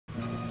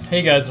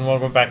Hey guys, and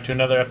welcome back to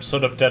another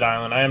episode of Dead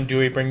Island. I am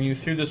Dewey, bringing you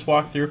through this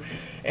walkthrough,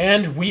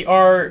 and we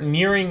are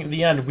nearing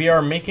the end. We are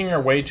making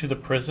our way to the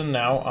prison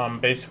now.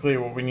 Basically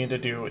what we need to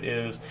do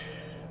is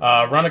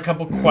run a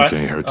couple quests.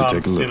 Can't hurt to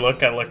take a look. See,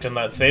 look, I looked in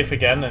that safe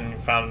again and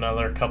found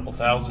another couple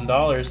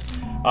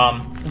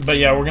 $1,000. But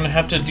yeah, we're gonna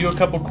have to do a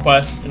couple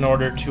quests in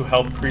order to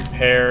help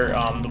prepare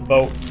the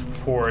boat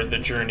for the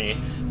journey.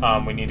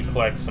 We need to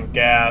collect some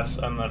gas,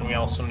 and then we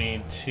also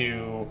need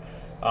to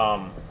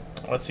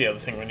what's the other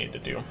thing we need to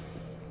do?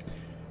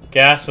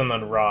 Gas and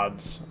then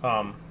rods.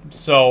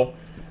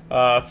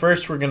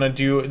 First we're gonna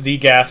do the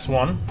gas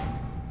one.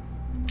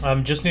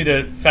 Just need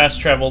to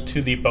fast travel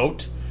to the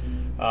boat,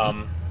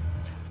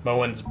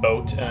 Moen's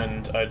boat,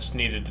 and I just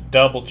needed to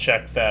double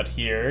check that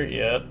here.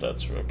 Yep,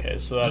 that's okay.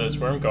 So that is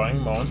where I'm going,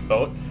 Moen's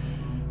boat.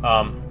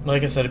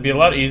 Like I said, it'd be a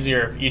lot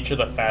easier if each of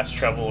the fast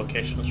travel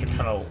locations were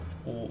kind of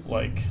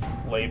like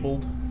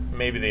labeled.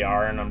 Maybe they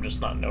are, and I'm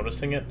just not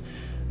noticing it.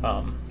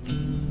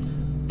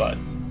 But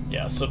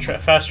yeah, so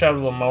fast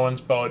travel to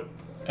Moen's boat,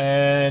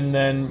 and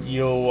then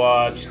you'll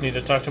just need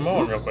to talk to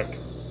Moen real quick.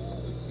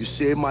 You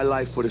saved my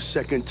life for the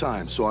second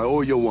time, so I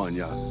owe you one,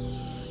 yeah?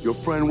 Your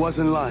friend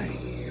wasn't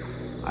lying.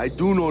 I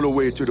do know the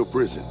way to the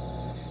prison.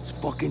 It's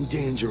fucking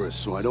dangerous,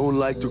 so I don't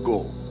like to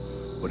go.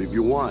 But if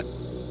you want,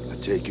 I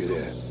take you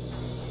there.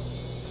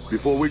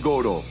 Before we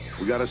go, though,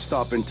 we gotta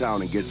stop in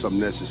town and get some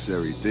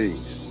necessary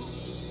things.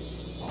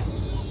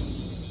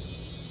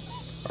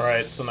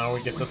 Alright, so now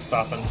we get to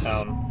stop in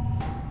town.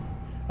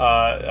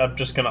 I'm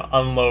just gonna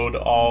unload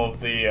all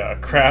of the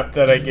crap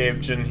that I gave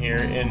Jin here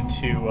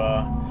into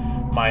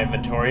my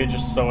inventory,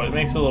 just so it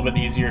makes it a little bit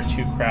easier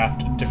to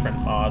craft different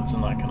mods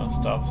and that kind of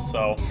stuff.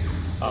 So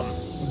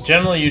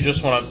generally you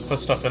just want to put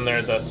stuff in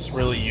there that's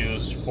really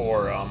used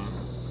for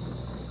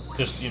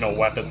just, you know,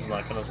 weapons and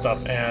that kind of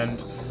stuff,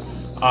 and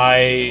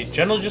I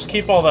generally just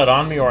keep all that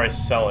on me or I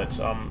sell it.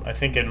 I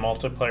think in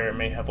multiplayer it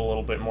may have a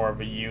little bit more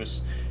of a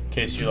use in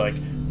case you're like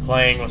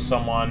playing with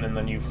someone and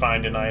then you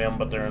find an item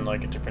but they're in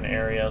like a different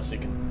area, so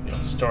you can, you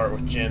know, store it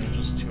with Jin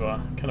just to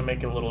kind of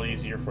make it a little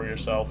easier for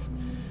yourself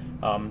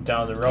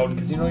down the road,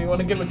 because you know you want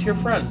to give it to your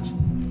friend.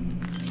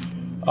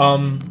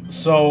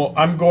 So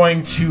I'm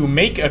going to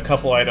make a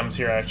couple items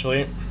here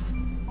actually.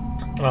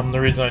 The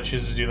reason I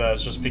choose to do that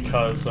is just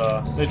because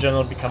they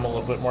generally become a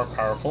little bit more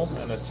powerful,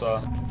 and it's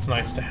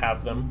nice to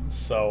have them.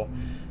 So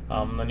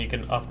then you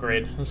can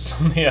upgrade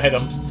some of the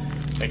items,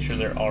 make sure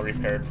they're all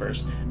repaired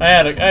first. I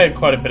had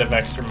quite a bit of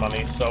extra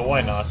money, so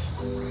why not?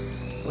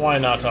 Why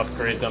not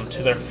upgrade them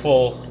to their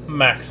full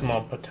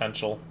maximum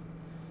potential?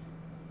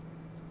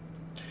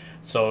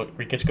 So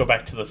we get to go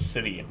back to the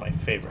city, my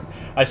favorite.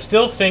 I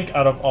still think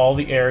out of all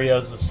the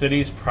areas, the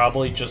city's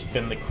probably just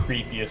been the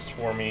creepiest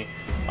for me.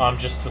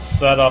 Just the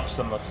setups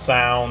and the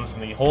sounds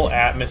and the whole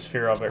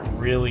atmosphere of it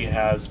really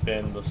has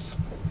been the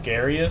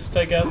scariest,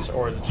 I guess,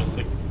 or just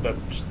the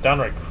just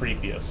downright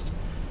creepiest.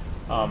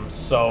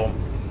 So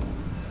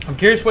I'm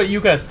curious what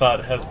you guys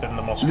thought has been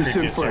the most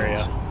creepiest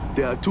area.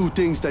 There are two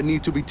things that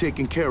need to be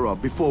taken care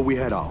of before we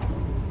head out.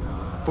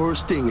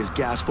 First thing is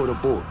gas for the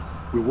boat.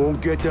 We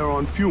won't get there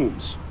on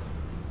fumes.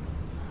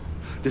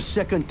 The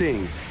second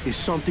thing is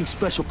something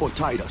special for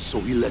Titus, so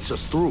he lets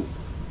us through.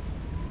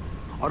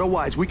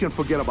 Otherwise, we can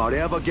forget about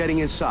ever getting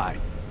inside.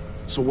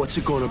 So what's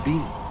it gonna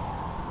be?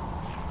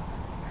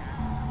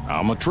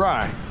 I'ma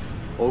try.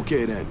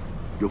 Okay then.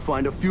 You'll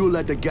find the fuel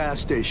at the gas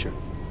station.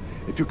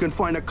 If you can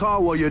find a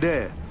car while you're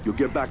there, you'll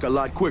get back a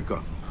lot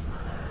quicker.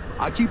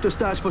 I keep the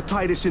stash for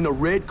Titus in the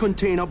red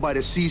container by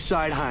the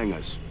seaside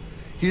hangars.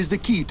 Here's the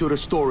key to the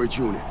storage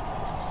unit.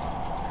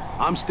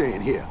 I'm staying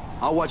here.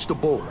 I'll watch the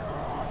boat.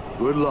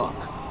 Good luck.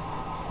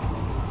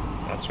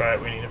 That's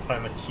right, we need to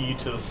find the key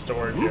to the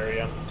storage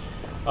area.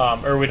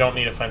 Or we don't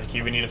need to find the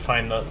key, we need to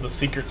find the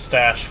secret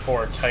stash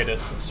for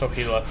Titus so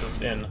he lets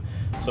us in.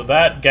 So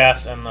that,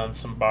 gas, and then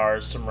some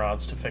bars, some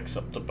rods to fix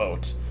up the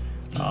boat.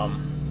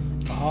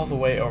 All the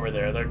way over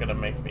there. They're gonna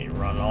make me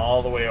run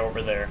all the way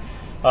over there.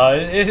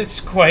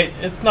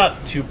 It's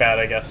not too bad,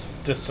 I guess,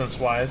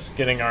 distance-wise.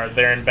 Getting our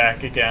there and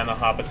back again, a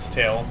hobbit's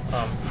tale.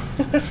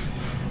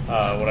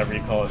 Whatever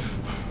you call it.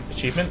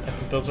 Achievement? I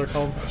think those are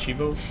called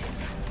achievos.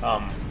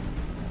 I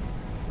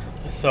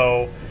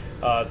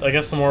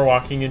guess the more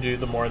walking you do,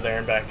 the more there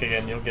and back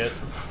again you'll get.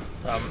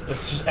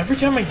 It's just every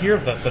time I hear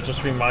of that, that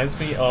just reminds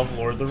me of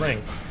Lord of the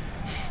Rings.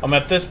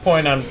 At this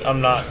point, I'm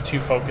not too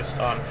focused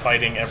on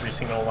fighting every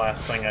single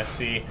last thing I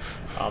see.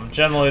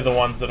 Generally, the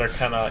ones that are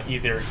kind of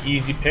either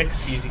easy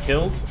picks, easy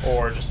kills,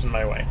 or just in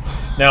my way.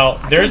 Now,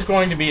 there's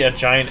going to be a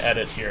giant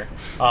edit here.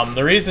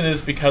 The reason is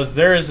because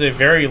there is a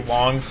very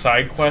long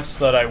side quest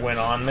that I went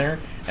on there,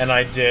 and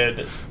I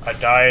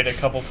died a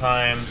couple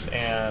times,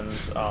 and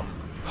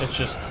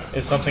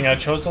it's something I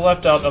chose to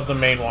left out of the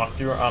main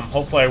walkthrough.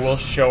 Hopefully I will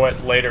show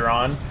it later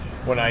on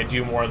when I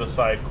do more of the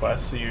side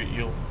quests, so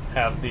you'll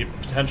have the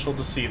potential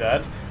to see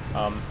that.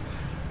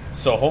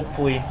 So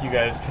hopefully you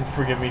guys can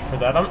forgive me for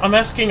that. I'm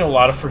asking a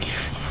lot of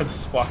forgiving for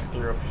this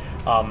walkthrough,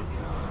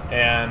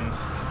 and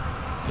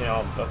you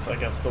know, that's, I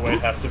guess, the way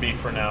it has to be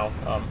for now.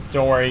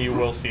 Don't worry, you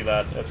will see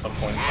that at some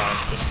point in time,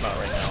 just not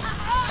right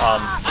now.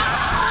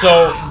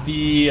 So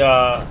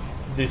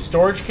the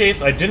storage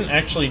case, I didn't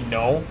actually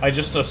know. I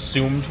just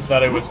assumed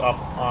that it was up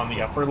on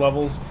the upper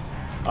levels,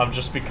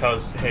 just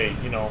because, hey,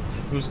 you know,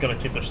 who's gonna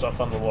keep their stuff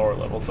on the lower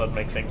levels? That'd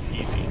make things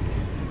easy.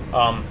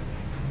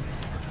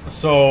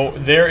 So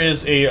there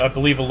is I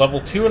believe a level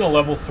 2 and a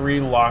level 3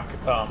 lock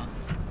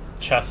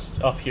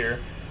chest up here.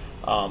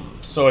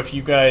 So if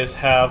you guys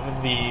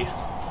have the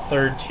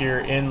 3rd tier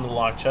in the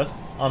lock chest,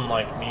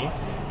 unlike me,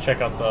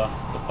 check out the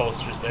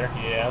posters there.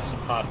 Yeah, some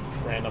hot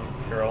random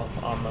girl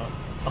on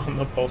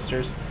the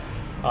posters.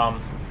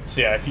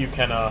 So yeah, if you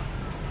can,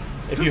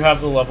 if you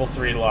have the level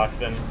 3 lock,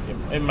 then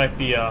it might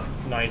be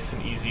nice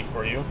and easy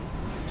for you.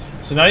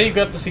 So now you've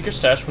got the secret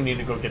stash, we need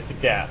to go get the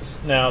gas.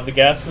 Now the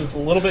gas is a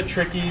little bit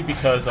tricky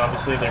because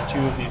obviously there are 2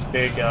 of these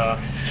big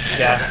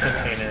gas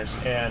containers,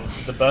 and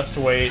the best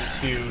way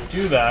to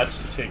do that,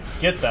 to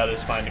get that,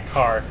 is find a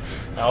car.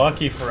 Now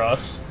lucky for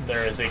us,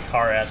 there is a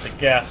car at the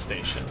gas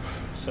station,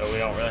 so we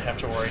don't really have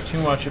to worry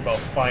too much about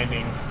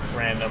finding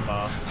random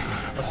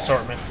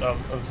assortments of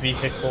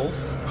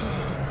vehicles.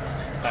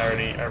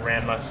 I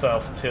ran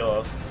myself till I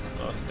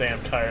was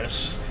damn tired.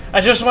 I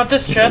just want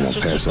this chest.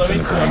 Just let me.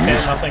 Okay,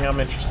 nothing I'm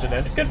interested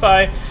in.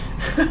 Goodbye.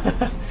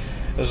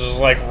 This is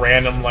like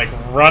random, like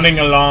running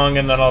along,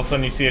 and then all of a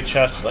sudden you see a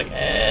chest. Like,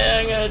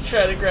 I'm gonna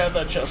try to grab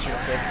that chest real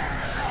quick.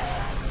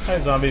 Hi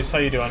zombies, how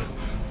you doing?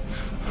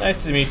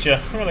 Nice to meet you.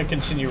 I'm gonna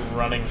continue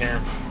running here.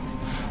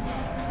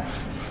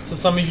 So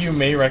some of you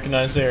may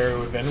recognize the area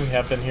we've been. We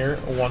have been here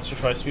once or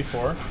twice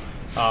before.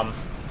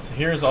 So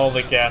here's all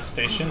the gas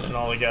station and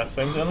all the gas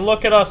things. And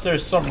look at us,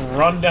 there's some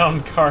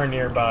rundown car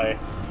nearby.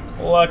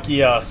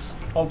 Lucky us.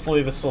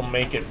 Hopefully this will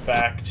make it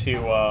back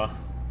to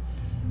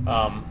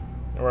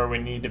where we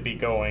need to be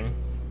going.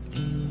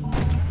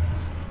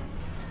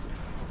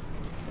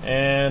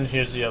 And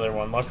here's the other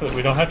one. Luckily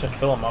we don't have to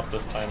fill them up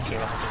this time, so we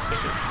don't have to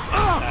sink it.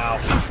 Ow.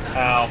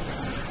 Ow.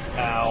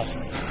 Ow.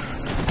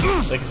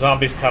 Like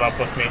zombies caught up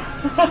with me.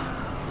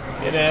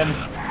 Get in.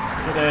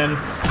 Get in.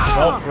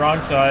 Oh, wrong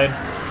side.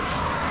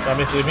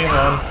 Zombies, leave me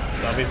alone.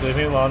 Zombies, leave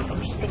me alone.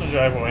 I'm just gonna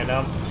drive away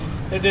now.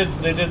 They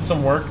did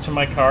some work to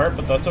my car,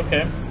 but that's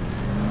okay.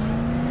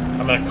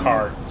 I'm in a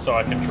car, so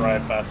I can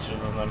drive faster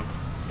than them.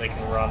 They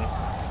can run.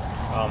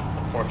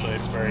 Unfortunately,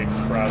 it's a very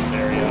crowded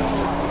area.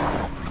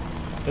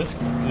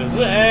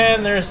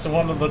 And there's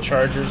one of the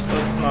chargers.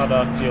 Let's not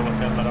deal with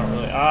him. I don't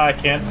really. I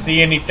can't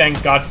see anything.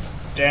 God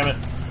damn it!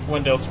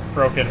 Window's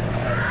broken.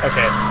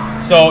 Okay,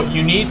 so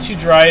you need to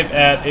drive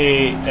at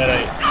a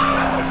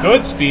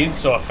good speed,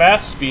 so a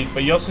fast speed,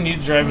 but you also need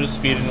to drive at a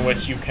speed in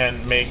which you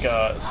can make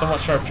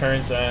somewhat sharp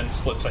turns and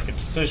split-second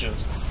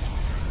decisions.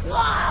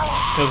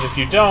 Because if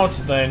you don't,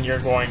 then you're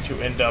going to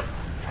end up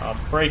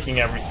breaking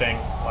everything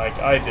like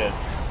I did.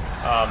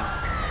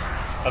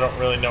 I don't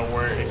really know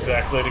where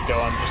exactly to go.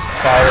 I'm just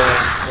following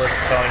where it's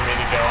telling me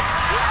to go.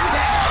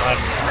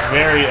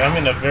 I'm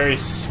in a very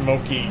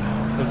smoky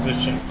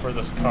position for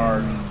this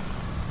car.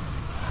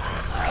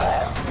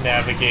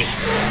 Navigate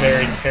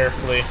very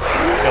carefully.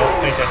 Don't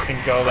think I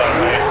can go that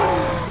way.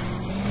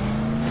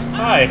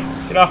 Hi,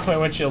 get off my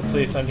windshield,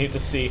 please. I need to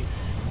see.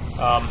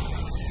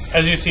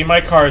 As you see, my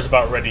car is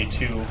about ready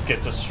to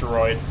get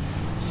destroyed.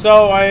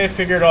 So I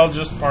figured I'll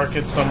just park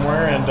it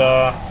somewhere and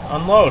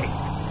unload.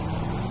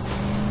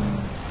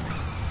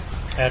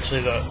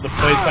 Actually, the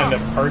place I end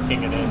up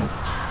parking it in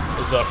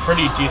is a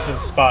pretty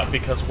decent spot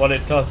because what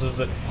it does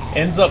is it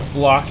ends up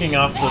blocking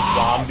off the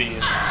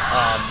zombies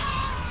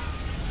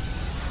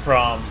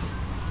from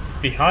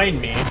behind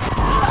me.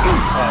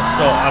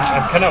 So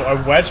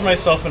I wedge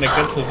myself in a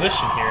good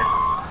position here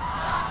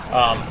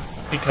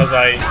because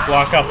I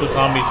block off the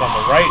zombies on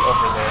the right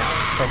over there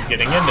from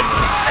getting into me.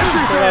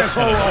 So that's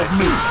kind of nice.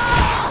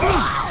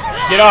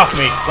 Get off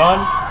me, son!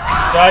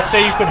 Did I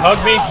say you could hug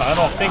me? I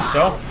don't think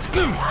so.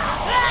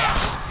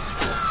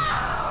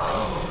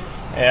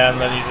 And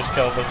then you just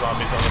kill the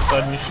zombies on the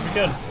side and you should be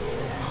good.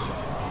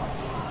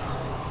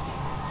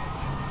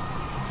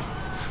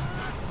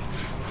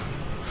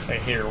 I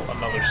hear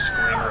another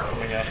screamer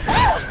coming after me.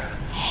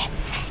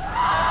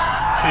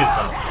 She's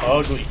an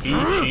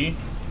ugly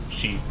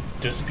she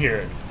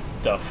disappeared.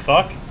 The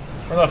fuck?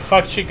 Where the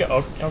fuck she go?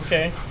 Oh,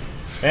 okay.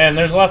 Man,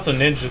 there's lots of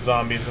ninja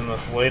zombies in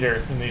these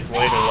later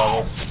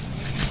levels.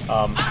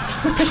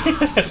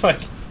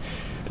 Like,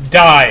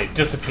 die,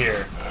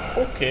 disappear.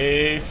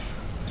 Okay.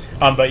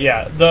 But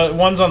yeah, the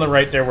ones on the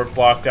right there were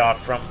blocked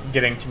off from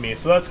getting to me,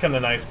 so that's kind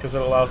of nice because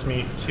it allows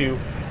me to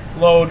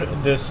load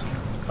this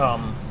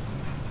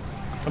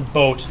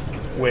boat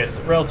with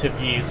relative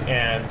ease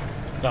and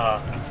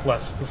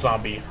less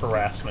zombie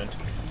harassment.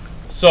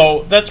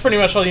 So that's pretty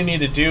much all you need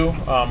to do.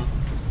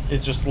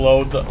 Is just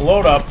load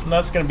up, and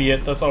that's going to be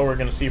it. That's all we're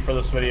going to see for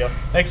this video.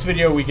 Next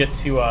video, we get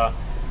to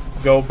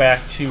go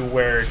back to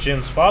where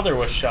Jin's father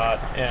was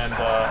shot, and or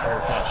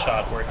not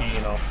shot, where he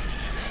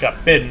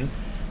got bitten.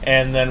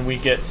 And then we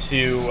get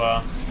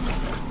to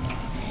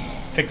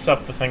fix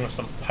up the thing with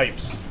some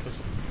pipes,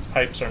 because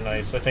pipes are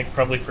nice. I think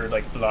probably for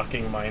like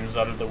blocking mines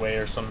out of the way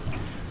or some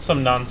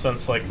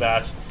nonsense like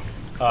that.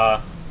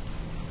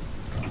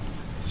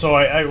 So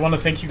I want to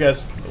thank you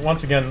guys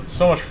once again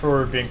so much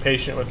for being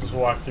patient with this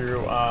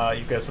walkthrough.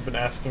 You guys have been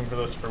asking for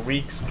this for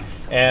weeks,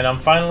 and I'm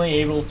finally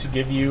able to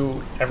give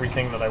you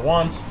everything that I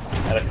want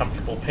at a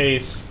comfortable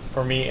pace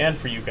for me and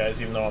for you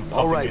guys, even though I'm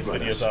pumping these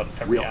videos out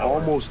every hour. We're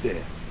almost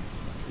there.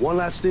 One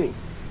last thing.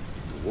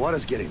 The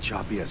water's getting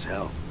choppy as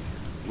hell.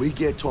 We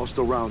get tossed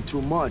around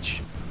too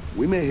much,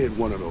 we may hit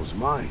one of those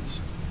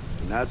mines.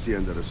 And that's the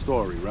end of the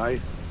story,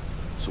 right?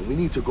 So we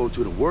need to go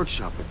to the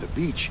workshop at the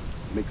beach,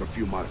 make a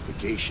few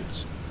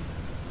modifications.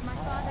 My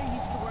father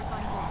used to work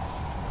on boats,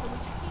 so we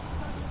just need to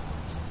go to his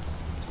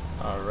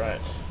workshop.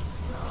 Alright.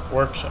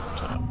 Workshop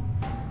time.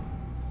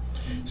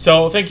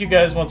 So, thank you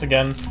guys once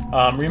again.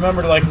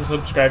 Remember to like and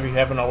subscribe if you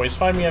haven't always.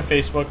 Find me on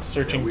Facebook,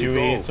 searching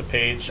Dewey. It's a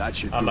page.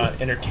 I'm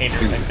an entertainer,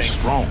 I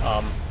think.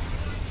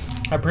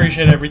 I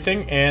appreciate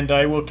everything, and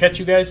I will catch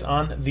you guys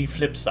on the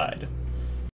flip side.